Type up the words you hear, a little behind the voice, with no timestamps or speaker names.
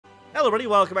Hello everybody,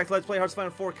 welcome back to Let's Play Hearts of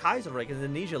Iron 4 Kaiserreich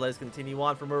Indonesia. Let's continue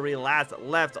on from where we last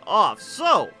left off.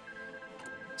 So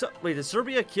wait, did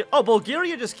Serbia kill? Oh,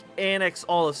 Bulgaria just annexed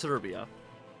all of Serbia.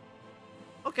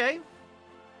 Okay.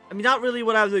 I mean, not really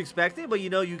what I was expecting, but you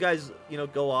know, you guys,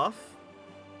 go off.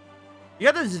 You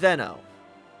got the Zveno.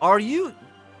 Are you...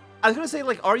 I was going to say,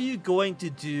 like, are you going to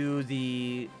do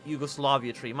the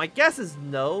Yugoslavia tree? My guess is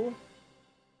no.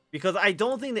 Because I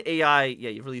don't think the AI...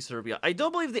 Yeah, you've released Serbia. I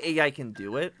don't believe the AI can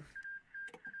do it.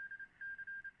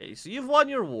 Okay, so you've won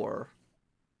your war.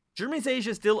 Germany's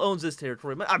Asia still owns this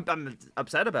territory. I'm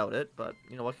upset about it, but,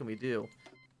 what can we do?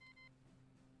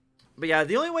 But yeah,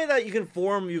 the only way that you can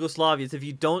form Yugoslavia is if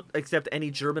you don't accept any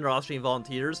German or Austrian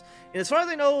volunteers. And as far as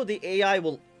I know, the AI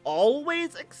will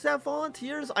always accept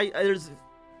volunteers. I don't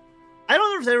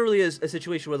know if there really is a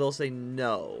situation where they'll say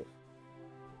no.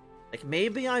 Like,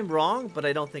 maybe I'm wrong, but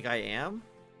I don't think I am.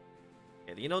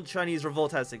 And, the Chinese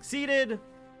revolt has succeeded.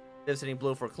 Devastating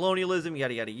blow for colonialism,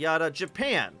 yada yada yada.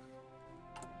 Japan.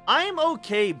 I'm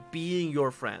okay being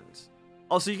your friends.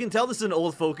 Also, you can tell this is an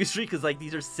old focus tree because, like,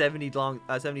 these are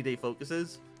 70-day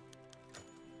focuses.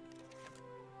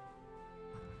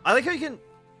 I like how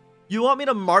you want me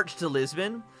to march to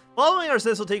Lisbon? Following our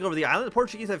successful takeover of the island, the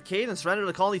Portuguese have caved and surrendered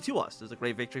the colony to us. This is a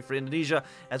great victory for Indonesia,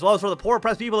 as well as for the poor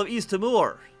oppressed people of East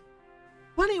Timor.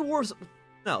 20 wars...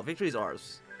 No, victory is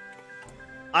ours.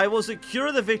 I will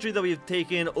secure the victory that we've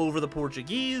taken over the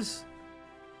Portuguese.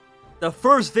 The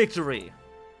first victory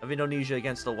of Indonesia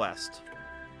against the West.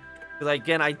 Because,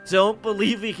 again, I don't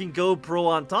believe we can go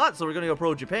pro-Entente, so we're going to go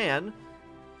pro-Japan.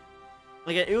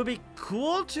 Again, it would be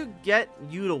cool to get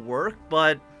you to work,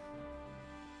 but...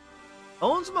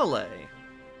 Owns Malay.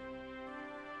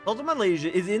 Sultan Malaysia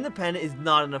is independent, is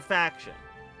not in a faction.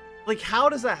 Like, how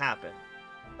does that happen?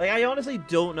 Like, I honestly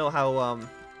don't know how,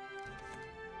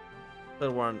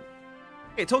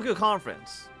 Okay, Tokyo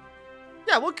Conference.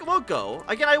 Yeah, we'll go.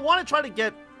 Again, I want to try to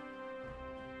get...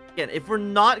 Again, if we're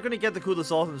not going to get the coup de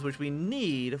sultans, which we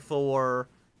need for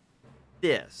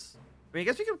this. I mean, I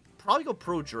guess we could probably go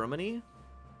pro-Germany.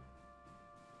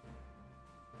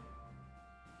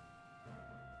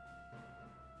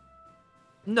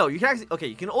 No, you can actually... Okay,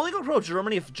 you can only go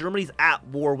pro-Germany if Germany's at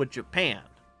war with Japan.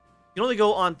 You can only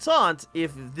go Entente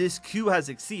if this coup has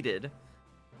succeeded.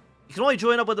 You can only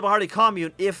join up with the Bahardi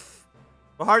Commune if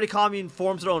Bahardi Commune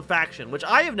forms their own faction, which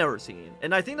I have never seen.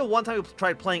 And I think the one time we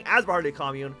tried playing as Bahardi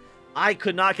Commune, I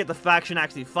could not get the faction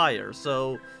actually fire.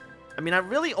 So, I mean, I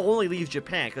really only leave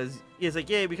Japan, because it's like,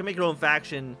 yeah, we can make our own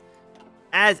faction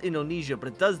as Indonesia, but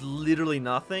it does literally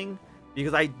nothing,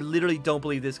 because I literally don't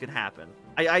believe this could happen.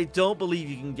 I don't believe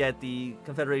you can get the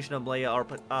Confederation of Malaya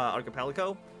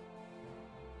Archipelago.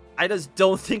 I just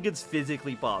don't think it's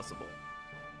physically possible.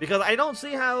 Because I don't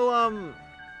see how,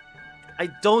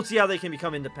 they can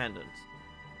become independent.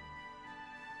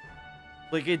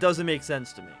 Like, it doesn't make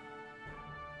sense to me.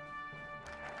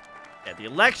 Yeah, the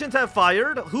elections have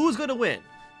fired. Who's going to win?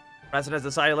 The president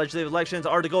has decided legislative elections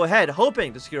are to go ahead,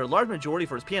 hoping to secure a large majority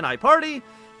for his PNI party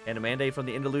and a mandate from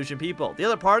the Indonesian people. The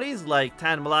other parties, like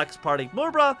Tan Malak's Party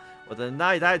Murba, or the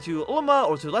Nahdlatul Ulama,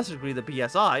 or to a lesser degree the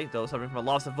BSI, those suffering from a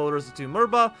loss of voters to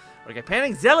Murba, are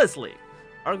campaigning zealously,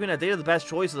 arguing that they are the best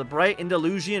choice of the bright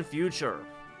Indonesian future.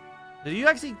 Did you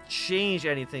actually change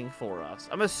anything for us?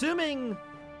 I'm assuming...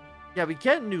 Yeah, we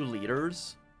get new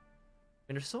leaders.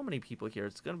 And there's so many people here.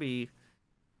 It's going to be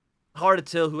hard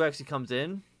to tell who actually comes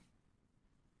in.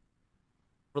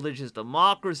 Religious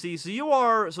democracy. So you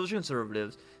are social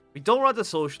conservatives. We don't run the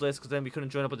socialists because then we couldn't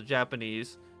join up with the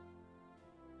Japanese.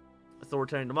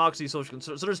 Authoritarian democracy, social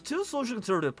conservative. So there's two social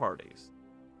conservative parties.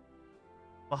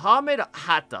 Mohammed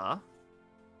Hatta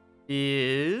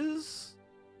is...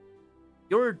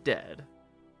 You're dead.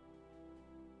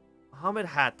 Mohammed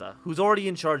Hatta, who's already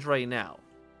in charge right now.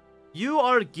 You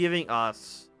are giving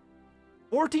us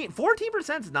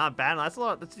 14% is not bad. That's a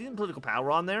lot. That's even political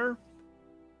power on there.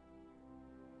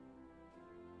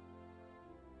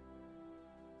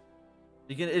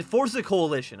 It forces a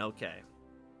coalition. Okay.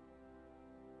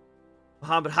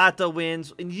 Mohammed Hatta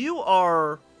wins, and you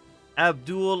are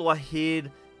Abdul Wahid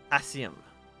Asim,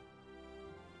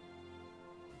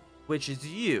 which is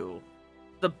you.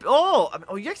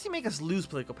 You actually make us lose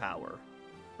political power.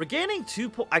 We're gaining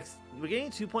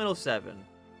 2.07.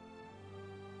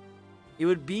 It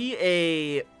would be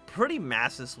a pretty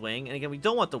massive swing, and again, we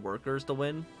don't want the workers to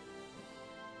win.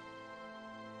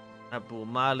 Abdul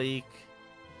Malik,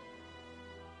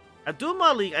 I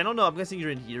don't know. I'm guessing you're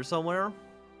in here somewhere.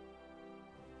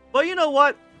 But you know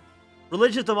what?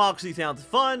 Religious democracy sounds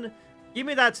fun. Give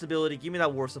me that stability. Give me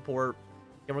that war support.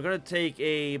 And we're going to take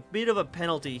a bit of a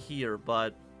penalty here,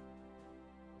 but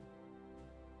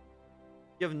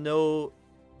You have no...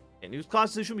 Okay, new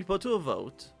constitution will be put to a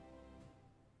vote.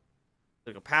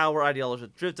 Like a power,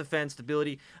 ideology, drift, defense,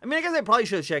 stability. I mean, I guess I probably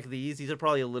should have checked these. These are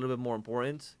probably a little bit more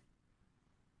important.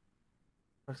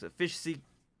 Efficiency,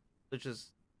 which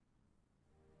is...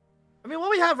 I mean,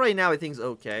 what we have right now I think is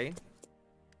okay.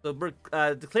 So,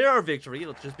 declare our victory.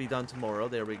 It'll just be done tomorrow.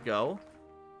 There we go.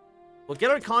 We'll get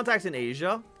our contacts in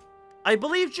Asia. I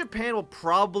believe Japan will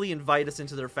probably invite us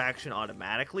into their faction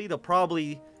automatically. They'll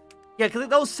probably... Yeah, because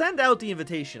they'll send out the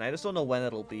invitation. I just don't know when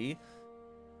it'll be.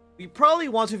 We probably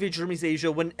want to invade Germany's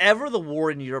Asia whenever the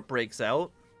war in Europe breaks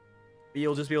out.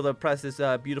 You'll just be able to press this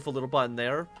beautiful little button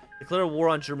there. Declare a war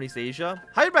on Germany's Asia.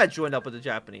 Hyderabad joined up with the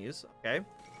Japanese. Okay.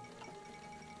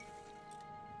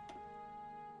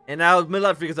 And now Middle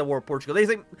Africa's at war with Portugal. They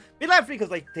say Middle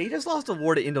Africa's like, they just lost a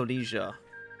war to Indonesia.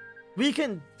 We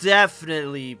can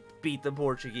definitely beat the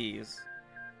Portuguese.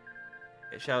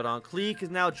 Okay, shout on clique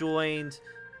is now joined.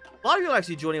 A lot of people are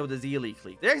actually joining with the Z Elite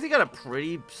clique. They actually got a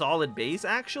pretty solid base,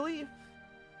 actually.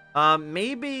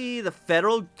 Maybe the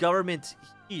federal government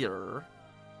here.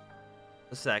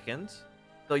 A second.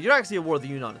 So you're actually at war with the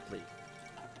Yunnan clique.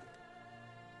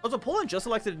 Oh, so Poland just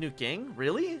elected a new king?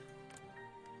 Really?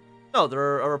 No,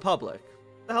 they're a republic.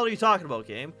 What the hell are you talking about,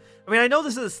 game? I mean, I know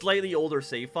this is a slightly older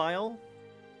save file.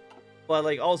 But,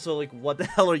 like, also, like, what the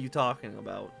hell are you talking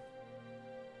about?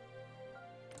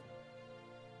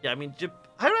 Yeah, I mean,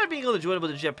 not being able to join up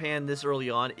with Japan this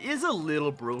early on is a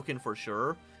little broken for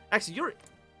sure. Actually,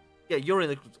 you're in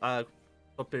the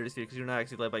sphere because you're not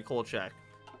actually led by Kolchak.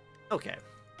 Okay.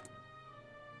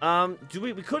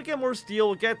 We could get more steel.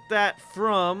 We'll get that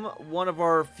from one of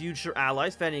our future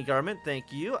allies, Fanny Government.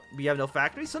 Thank you. We have no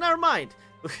factory, so never mind.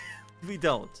 We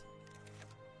don't.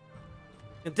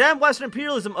 Condemn Western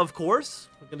imperialism, of course.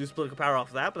 We can lose political power off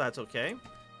of that, but that's okay.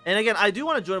 And again, I do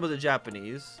want to join up with the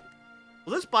Japanese.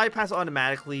 Will this bypass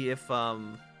automatically if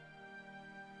we're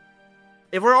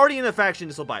already in a faction,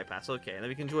 this will bypass. Okay, and then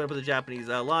we can join up with the Japanese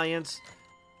alliance.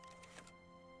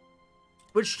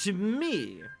 Which, to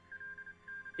me,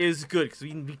 is good, because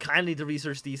we kind of need to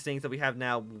research these things that we have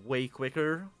now way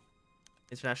quicker.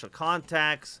 International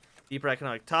contacts, deeper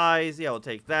economic ties. Yeah, we'll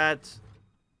take that.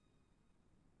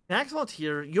 Max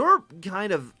Volunteer, you're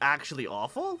kind of actually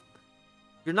awful.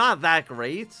 You're not that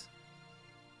great.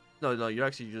 No, you're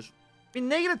actually just... I mean,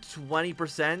 negative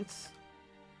 20%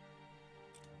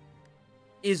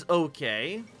 is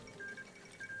okay.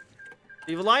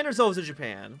 We've aligned ourselves to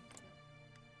Japan.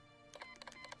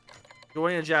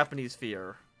 Joining a Japanese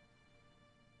sphere.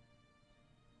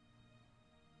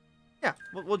 Yeah,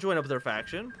 we'll join up with their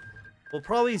faction. We'll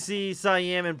probably see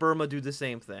Siam and Burma do the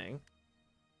same thing.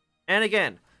 And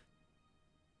again,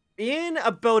 in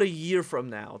about a year from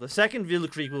now, the second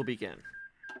Krieg will begin.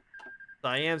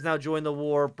 Siam's now joined the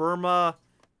war. Burma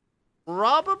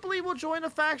probably will join a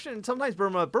faction. Sometimes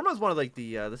Burma's one of like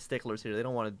the sticklers here. They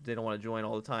don't want to join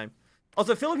all the time.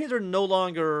 Also, Philippines are no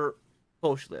longer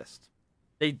socialist.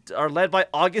 They are led by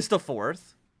August IV.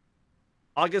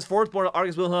 August 4th, born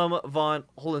August Wilhelm von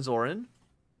Hohenzollern.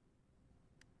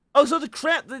 Oh, so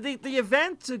the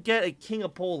event to get a king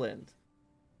of Poland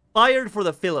fired for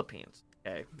the Philippines.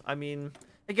 Okay, I mean,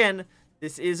 again,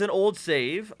 this is an old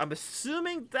save. I'm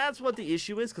assuming that's what the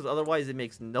issue is, because otherwise it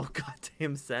makes no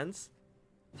goddamn sense.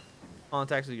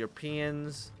 Contacts with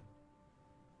Europeans.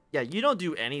 Yeah, you don't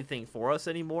do anything for us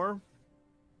anymore.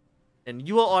 And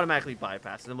you will automatically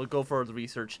bypass, and then we'll go for the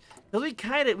research.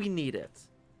 Because we need it.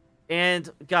 And,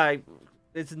 guy,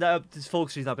 this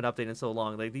focus tree's not been updated in so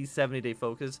long. Like, these 70-day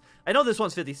focus. I know this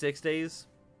one's 56 days.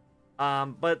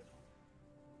 But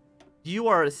you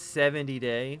are a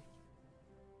 70-day.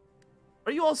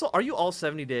 Are you all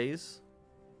 70 days?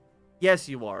 Yes,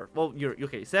 you are. Well, you're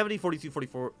okay. 70, 42,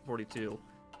 44, 42.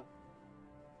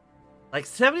 Like,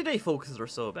 70-day focuses are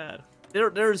so bad.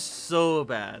 They're so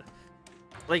bad.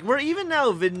 Like, where even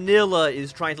now Vanilla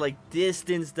is trying to, like,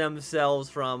 distance themselves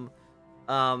from...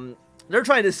 they're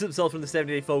trying to distance themselves from the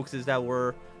 70-day focuses that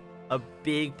were a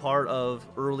big part of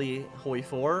early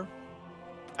HOI4.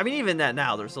 I mean, even that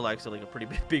now, they're still actually, like, a pretty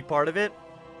big part of it.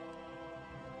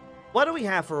 What do we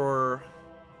have for...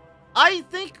 I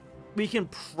think we can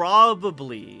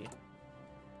probably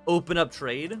open up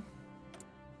trade.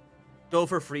 Go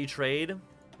for free trade. I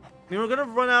mean, we're gonna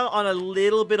run out on a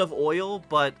little bit of oil,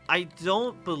 but I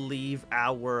don't believe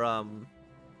our,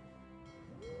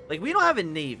 like, we don't have a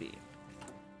navy.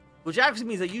 Which actually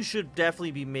means that you should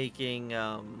definitely be making,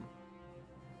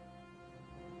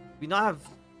 we not have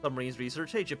submarines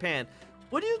research. Hey, Japan,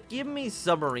 would you give me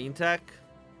submarine tech?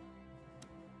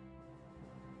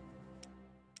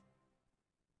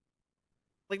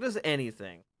 Like, just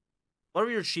anything.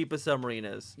 Whatever your cheapest submarine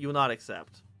is, you will not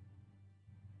accept.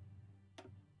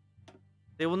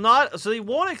 They will not, so they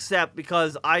won't accept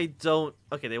because I don't,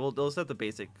 okay, they'll accept the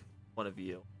basic point of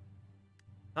view.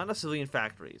 Not enough civilian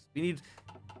factories.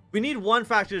 We need one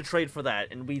factory to trade for that,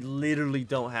 and we literally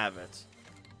don't have it.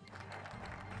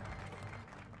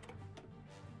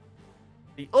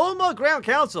 The Ulma Ground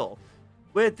Council.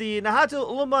 With the Nahato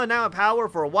Ulma now in power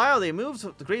for a while, they moved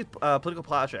to the great political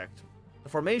project. The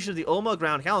formation of the Ulma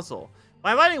Ground Council.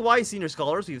 By inviting wise senior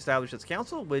scholars, we've established this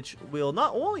council, which will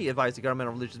not only advise the government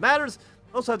on religious matters,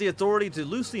 but also have the authority to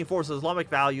loosely enforce Islamic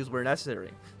values where necessary.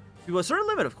 To a certain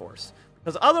limit, of course,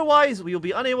 because otherwise we will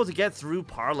be unable to get through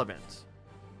Parliament.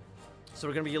 So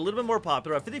we're going to be a little bit more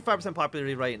popular, at 55%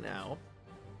 popularity right now.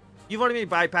 You've already made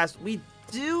bypass. We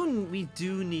do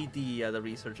need the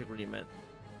research agreement.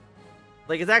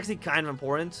 Like, it's actually kind of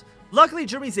important. Luckily,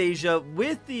 Germany's Asia,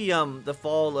 with the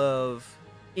fall of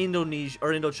Indonesia or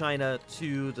Indochina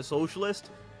to the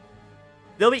socialist,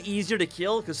 they'll be easier to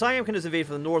kill because Siam can just invade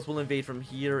from the north. Will invade from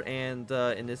here and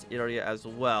in this area as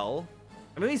well.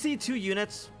 I mean, we see 2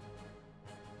 units,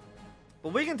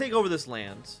 but we can take over this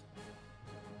land.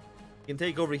 We can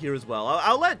take over here as well.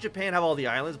 I'll let Japan have all the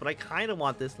islands, but I kind of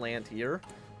want this land here.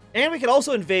 And we can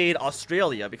also invade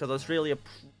Australia because Australia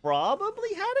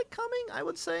probably had it coming, I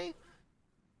would say.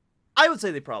 I would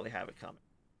say they probably have it coming.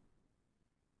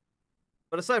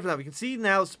 But aside from that, we can see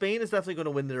now Spain is definitely going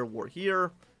to win their war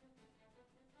here.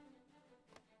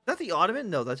 Is that the Ottoman?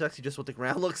 No, that's actually just what the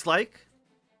ground looks like.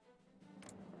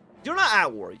 You're not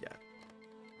at war yet.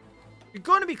 You're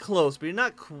going to be close, but you're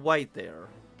not quite there.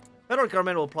 Federal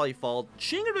government will probably fall.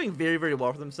 Qing are doing very, very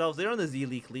well for themselves. They're on the Z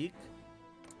League.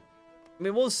 I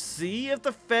mean, we'll see if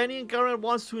the Fenian government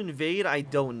wants to invade. I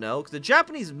don't know. Because the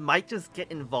Japanese might just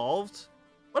get involved.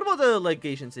 What about the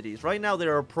legation cities? Right now,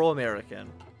 they're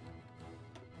pro-American.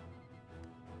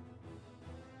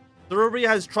 Serbia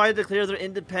has tried to declare their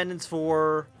independence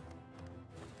for,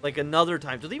 like, another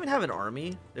time. Do they even have an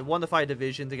army? They won the 5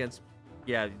 divisions against...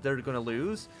 Yeah, they're going to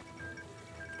lose.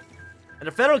 And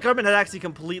the federal government had actually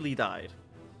completely died.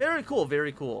 Very cool,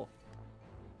 very cool.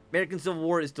 American Civil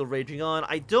War is still raging on.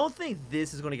 I don't think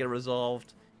this is going to get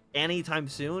resolved anytime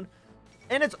soon.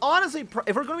 And it's honestly,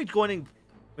 if we're going to be going, I mean,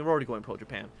 we're already going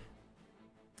pro-Japan.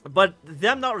 But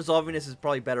them not resolving this is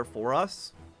probably better for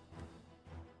us.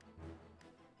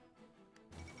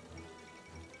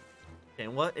 Okay,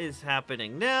 what is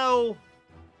happening now?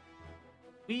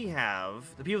 We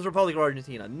have the People's Republic of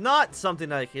Argentina. Not something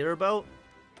that I care about.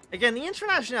 Again, the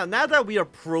international, now that we are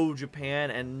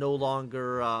pro-Japan and no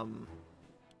longer...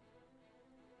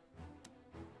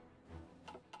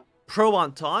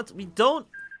 pro-Entente,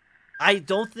 I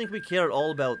don't think we care at all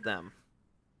about them.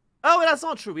 Oh, that's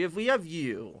not true. We have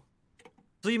you.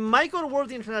 So you might go to war with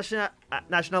the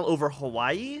International over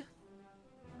Hawaii.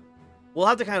 We'll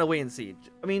have to kind of wait and see.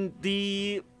 I mean,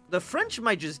 the French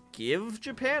might just give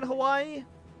Japan Hawaii.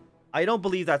 I don't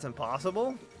believe that's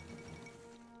impossible.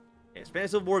 Okay,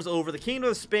 Spanish Civil War is over. The Kingdom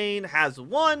of Spain has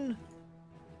won.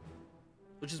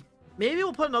 Which is, maybe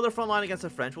we'll put another front line against the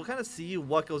French. We'll kind of see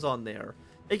what goes on there.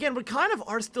 Again, we kind of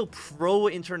are still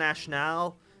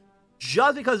pro-international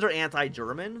just because they're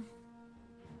anti-German.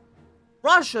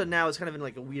 Russia now is kind of in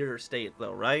like a weirder state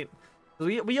though, right?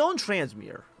 We own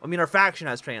Transmere. I mean, our faction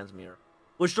has Transmere,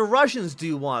 which the Russians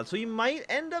do want. So you might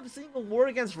end up seeing a war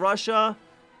against Russia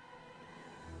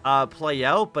play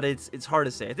out, but it's hard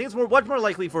to say. I think it's much more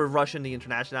likely for Russia and the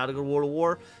International to go war to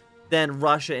war than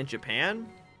Russia and Japan.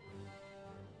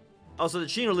 Also, the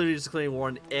Qing are literally just declaring war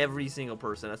on every single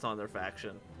person that's on their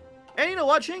faction. And you know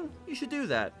what, Qing? You should do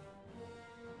that.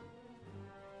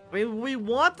 I mean, we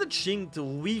want the Qing to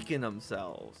weaken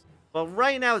themselves. But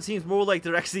right now, it seems more like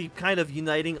they're actually kind of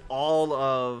uniting all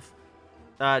of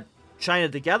China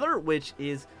together, which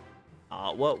is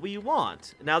what we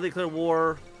want. Now they declare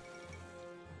war...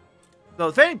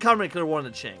 No, the Fenian government declared war on the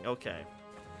Qing. Okay.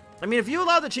 I mean, if you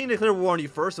allowed the Qing to declare war on you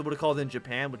first, it would have called in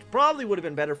Japan, which probably would have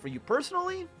been better for you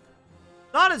personally.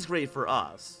 Not as great for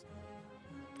us.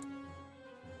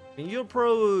 I mean, you're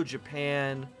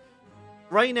pro-Japan.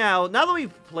 Right now that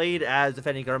we've played as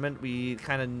defending government, we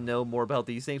kind of know more about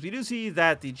these things. We do see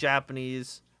that the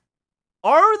Japanese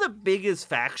are the biggest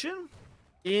faction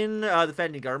in the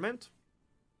defending government.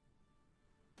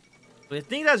 So I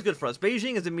think that's good for us.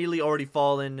 Beijing has immediately already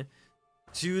fallen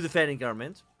to the defending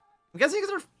government. I'm guessing because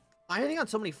they're fighting on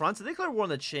so many fronts. Did they declare war on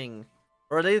the Qing?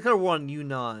 Or they declare war on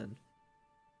Yunnan?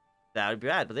 That would be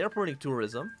bad, but they are promoting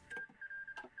tourism.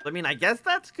 I mean, I guess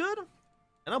that's good.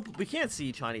 I know we can't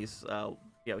see Chinese,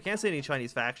 yeah, we can't see any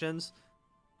Chinese factions.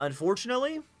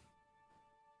 Unfortunately,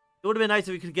 it would have been nice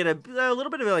if we could get a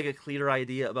little bit of like a clearer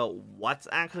idea about what's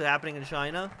actually happening in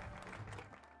China.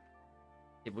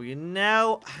 Okay, but we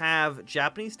now have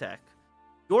Japanese tech.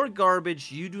 You're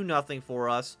garbage. You do nothing for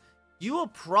us. You will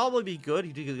probably be good.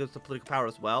 You do get the political power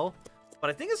as well. But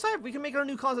I think it's time we can make our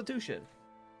new constitution.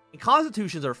 And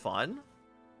constitutions are fun.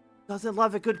 Doesn't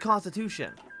love a good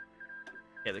constitution.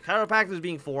 Okay, the Kaiserreich Pact is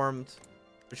being formed.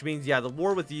 Which means, yeah, the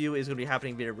war with you is going to be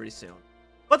happening very, very soon.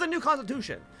 But the new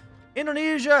constitution.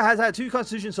 Indonesia has had 2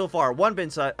 constitutions so far. One been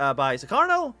by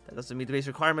Sukarno. That doesn't meet the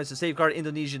basic requirements to safeguard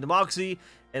Indonesian democracy.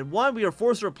 And one we are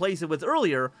forced to replace it with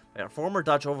earlier by our former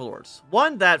Dutch overlords.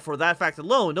 One that, for that fact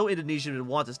alone, no Indonesian would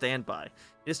want to stand by.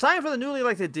 It is time for the newly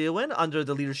elected Dewan, under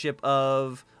the leadership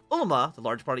of Ulama, the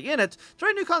large party in it, to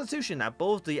write a new constitution that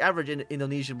both the average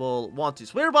Indonesian will want to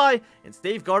swear by and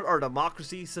safeguard our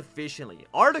democracy sufficiently.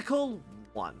 Article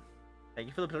 1. Thank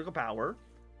you for the political power.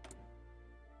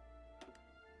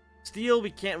 Steel, we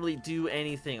can't really do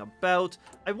anything about.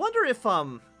 I wonder if, I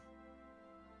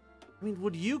mean,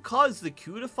 would you cause the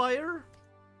coup to fire?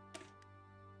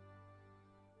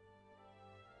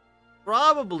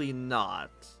 Probably not.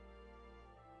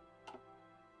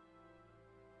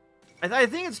 I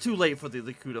think it's too late for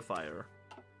the coup to fire.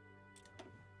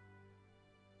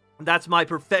 That's my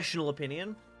professional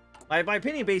opinion. My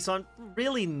opinion based on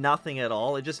really nothing at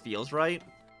all. It just feels right.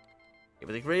 Okay,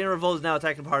 but the Korean Revolt is now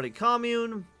attacking Party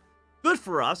Commune. Good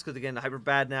for us, because again, Hyper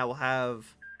Bad now will have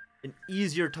an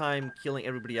easier time killing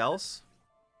everybody else.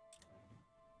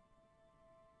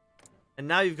 And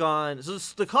now you've gone... So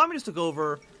the Communists took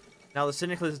over. Now the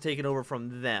Syndicalists have taken over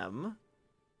from them.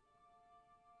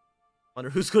 Wonder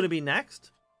who's going to be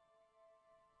next?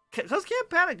 Because can't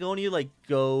Patagonia, like,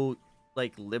 go,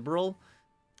 like, liberal?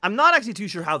 I'm not actually too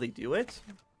sure how they do it.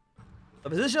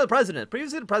 The position of the president.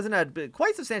 Previously, the president had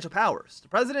quite substantial powers. The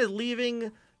president is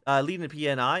leading the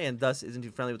PNI, and thus isn't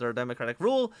too friendly with our democratic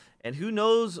rule, and who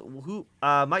knows who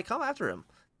might come after him.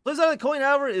 The flip side of the coin,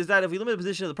 however, is that if we limit the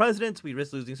position of the president, we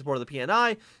risk losing support of the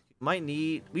PNI.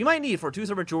 We might need for a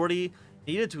 2/3 majority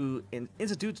needed to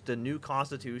institute the new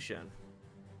constitution.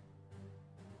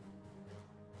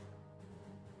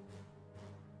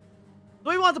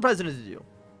 What do we want the president to do?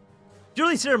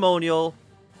 Purely ceremonial,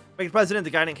 make the president the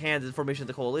guiding hand in the formation of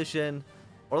the coalition,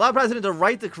 or allow the president to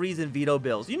write decrees and veto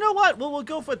bills. You know what? We'll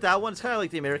go for that one. It's kind of like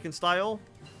the American style.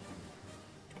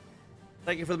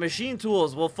 Thank you for the machine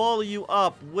tools. We'll follow you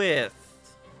up with...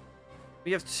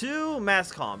 We have 2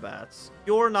 mass combats.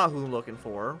 You're not who I'm looking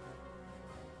for.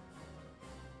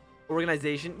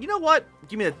 Organization. You know what?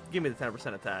 Give me the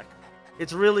 10% attack.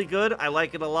 It's really good. I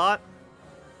like it a lot.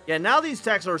 Yeah, now these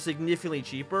techs are significantly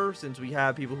cheaper since we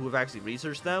have people who have actually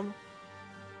researched them.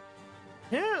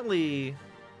 Apparently,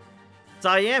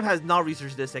 Siam has not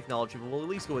researched this technology, but we'll at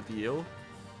least go with you.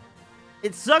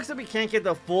 It sucks that we can't get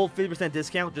the full 50%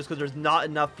 discount just because there's not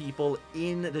enough people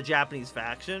in the Japanese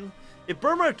faction. If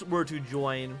Burma were to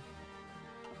join,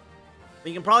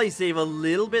 we can probably save a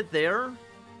little bit there.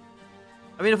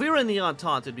 I mean, if we were in the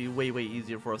Entente, it'd be way, way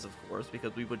easier for us, of course,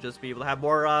 because we would just be able to have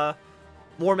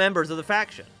more members of the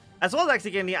faction. As well as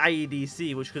actually getting the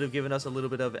IEDC, which could have given us a little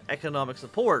bit of economic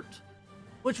support,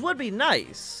 which would be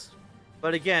nice.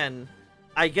 But again,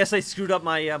 I guess I screwed up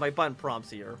my my button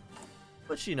prompts here.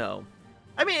 But you know,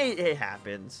 I mean, it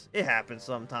happens. It happens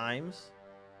sometimes.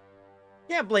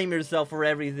 Can't blame yourself for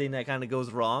everything that kind of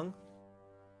goes wrong.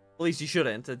 At least you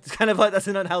shouldn't. It's kind of like, that's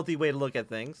an unhealthy way to look at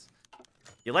things.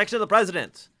 The election of the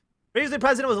president. Previously, the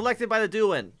president was elected by the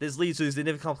Dewan. This leads to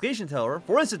significant complications, however.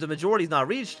 For instance, the majority is not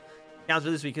reached.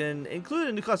 Counter this, we can include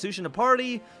a new constitution of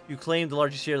party. You claim the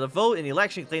largest share of the vote in the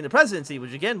election, claim the presidency,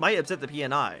 which again might upset the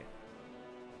PNI.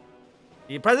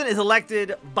 The president is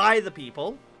elected by the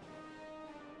people.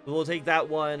 We'll take that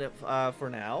one for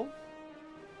now.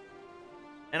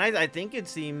 And I think it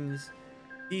seems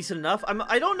decent enough.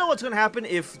 I don't know what's going to happen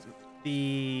if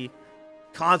the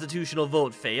constitutional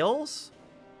vote fails.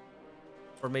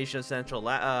 Formation of Central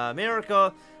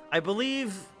America. I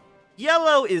believe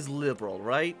yellow is liberal,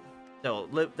 right? No,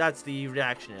 that's the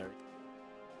reactionary.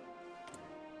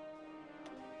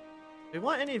 Do we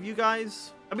want any of you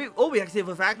guys? I mean, oh, we actually have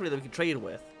a factory that we can trade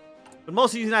with. But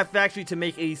mostly using that factory to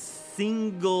make a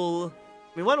single...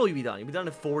 I mean, when will we be done? You'll be done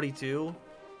at 42.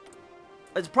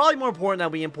 It's probably more important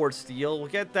that we import steel. We'll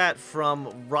get that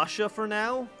from Russia for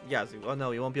now. Yeah, oh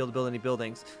no, you won't be able to build any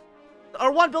buildings.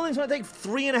 Our one building's going to take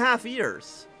 3.5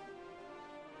 years.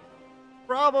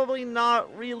 Probably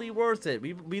not really worth it.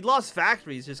 We lost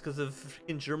factories just because of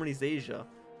in Germany's Asia.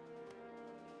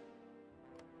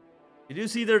 You do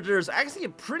see there's actually a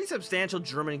pretty substantial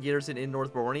German garrison in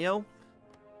North Borneo.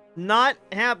 Not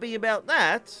happy about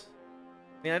that.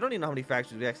 I mean, I don't even know how many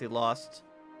factories we actually lost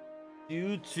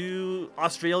due to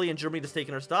Australia and Germany just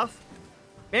taking our stuff.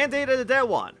 Mandate of the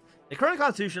Dewan. The current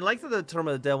constitution, like the term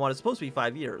of the Dewan, is supposed to be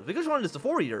 5 years. Because one is to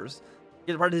 4 years.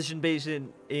 Get a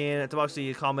participation in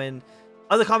democracy common,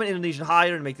 other common Indonesian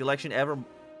higher and make the election ever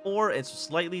more and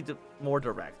slightly more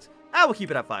direct. I will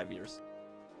keep it at 5 years.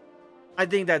 I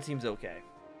think that seems okay.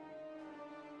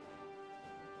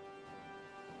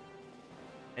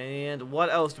 And what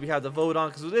else do we have to vote on?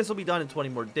 Because this will be done in 20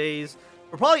 more days.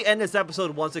 We'll probably end this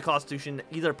episode once the Constitution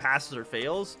either passes or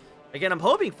fails. Again, I'm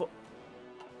hoping for...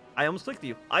 I almost clicked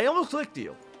you. I almost clicked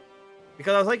you.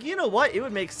 Because I was like, you know what? It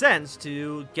would make sense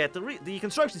to get the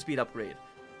construction speed upgrade.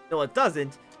 No, it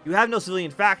doesn't. You have no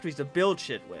civilian factories to build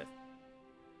shit with.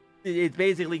 It's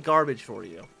basically garbage for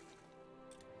you.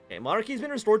 Okay, monarchy's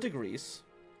been restored to Greece.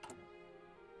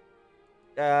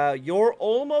 You're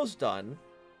almost done.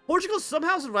 Portugal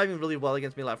somehow surviving really well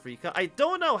against Middle Africa. I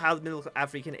don't know how the Middle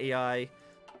African AI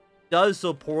does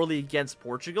so poorly against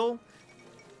Portugal.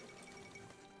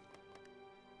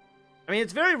 I mean,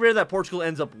 it's very rare that Portugal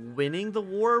ends up winning the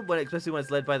war, especially when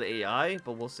it's led by the AI,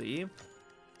 but we'll see.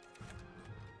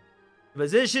 The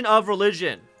position of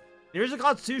religion. The original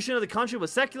constitution of the country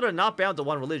was secular and not bound to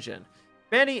one religion.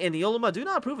 Bani and the ulama do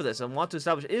not approve of this and want to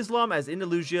establish Islam as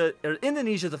Indonesia's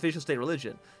official state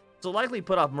religion. So likely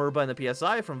put off Murba and the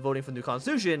PSI from voting for the new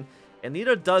constitution, and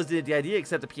neither does the idea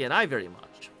except the PNI very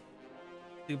much.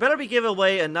 You better be giving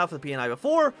away enough of the PNI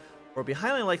before, or it'll be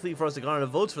highly unlikely for us to garner the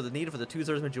votes for the need for the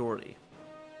 2/3 majority.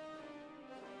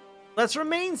 Let's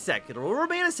remain secular. We'll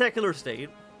remain a secular state.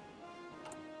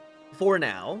 For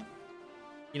now.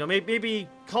 You know, maybe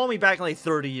call me back in like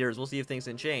 30 years. We'll see if things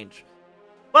can change.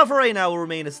 But for right now, we'll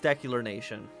remain a secular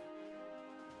nation.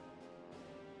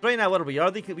 Right now, what are we?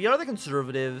 We are the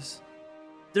conservatives.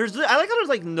 I like how there's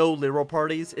like no liberal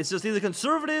parties. It's just either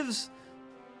conservatives,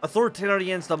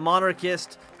 authoritarians, the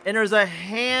monarchist, and there's a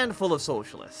handful of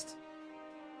socialists.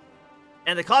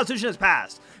 And the Constitution has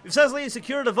passed. We've successfully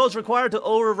secured the votes required to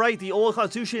overwrite the old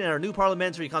Constitution, and our new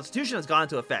parliamentary Constitution has gone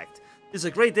into effect. This is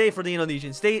a great day for the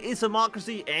Indonesian state, its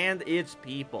democracy, and its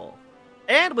people.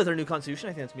 And with our new Constitution,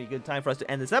 I think it's going to be a good time for us to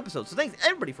end this episode. So thanks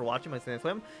everybody for watching. My name is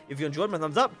Quam. If you enjoyed, my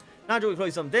thumbs up. Not enjoyed,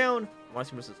 please thumbs down. If you want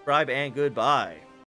to see me, subscribe, and goodbye.